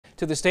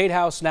To the State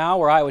House now,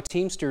 where Iowa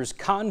Teamsters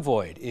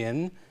convoyed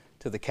in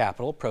to the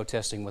Capitol,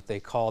 protesting what they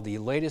call the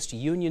latest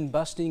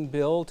union-busting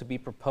bill to be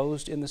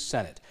proposed in the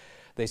Senate.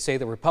 They say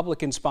the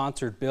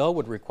Republican-sponsored bill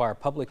would require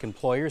public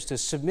employers to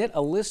submit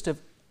a list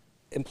of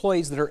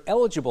employees that are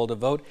eligible to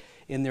vote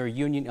in their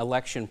union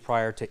election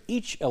prior to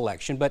each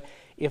election. But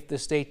if the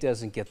state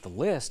doesn't get the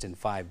list in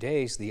 5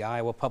 days, the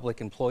Iowa Public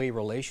Employee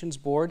Relations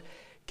Board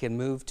can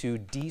move to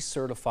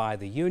decertify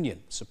the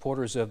union.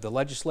 Supporters of the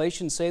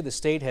legislation say the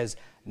state has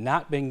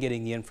not been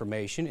getting the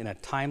information in a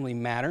timely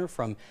manner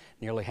from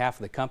nearly half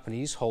of the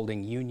companies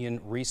holding union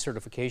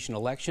recertification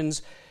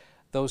elections.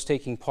 Those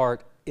taking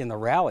part in the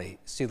rally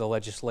see the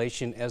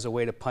legislation as a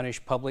way to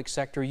punish public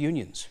sector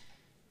unions.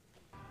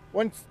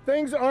 When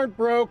things aren't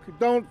broke,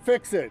 don't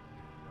fix it.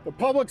 The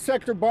public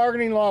sector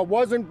bargaining law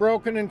wasn't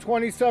broken in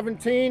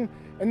 2017,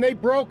 and they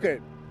broke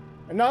it.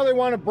 And now they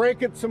want to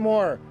break it some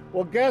more.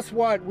 Well, guess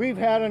what? We've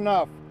had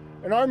enough.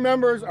 And our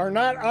members are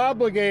not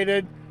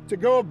obligated to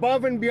go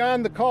above and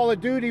beyond the call of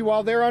duty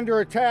while they're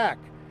under attack.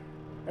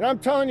 And I'm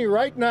telling you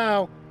right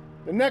now,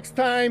 the next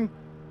time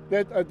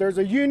that there's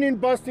a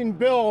union-busting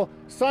bill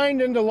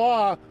signed into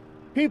law,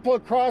 people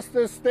across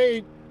this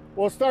state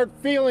will start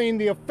feeling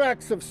the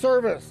effects of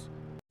service.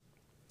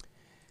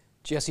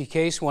 Jesse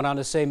Case went on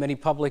to say many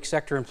public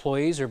sector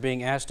employees are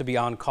being asked to be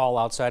on call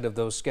outside of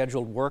those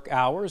scheduled work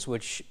hours,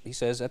 which he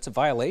says that's a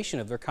violation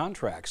of their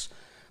contracts.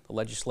 The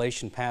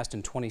legislation passed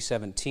in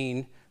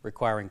 2017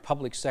 requiring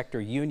public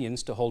sector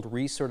unions to hold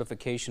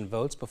recertification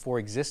votes before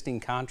existing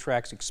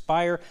contracts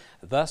expire,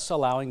 thus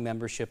allowing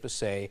membership a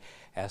say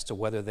as to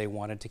whether they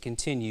wanted to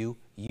continue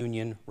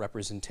union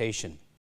representation.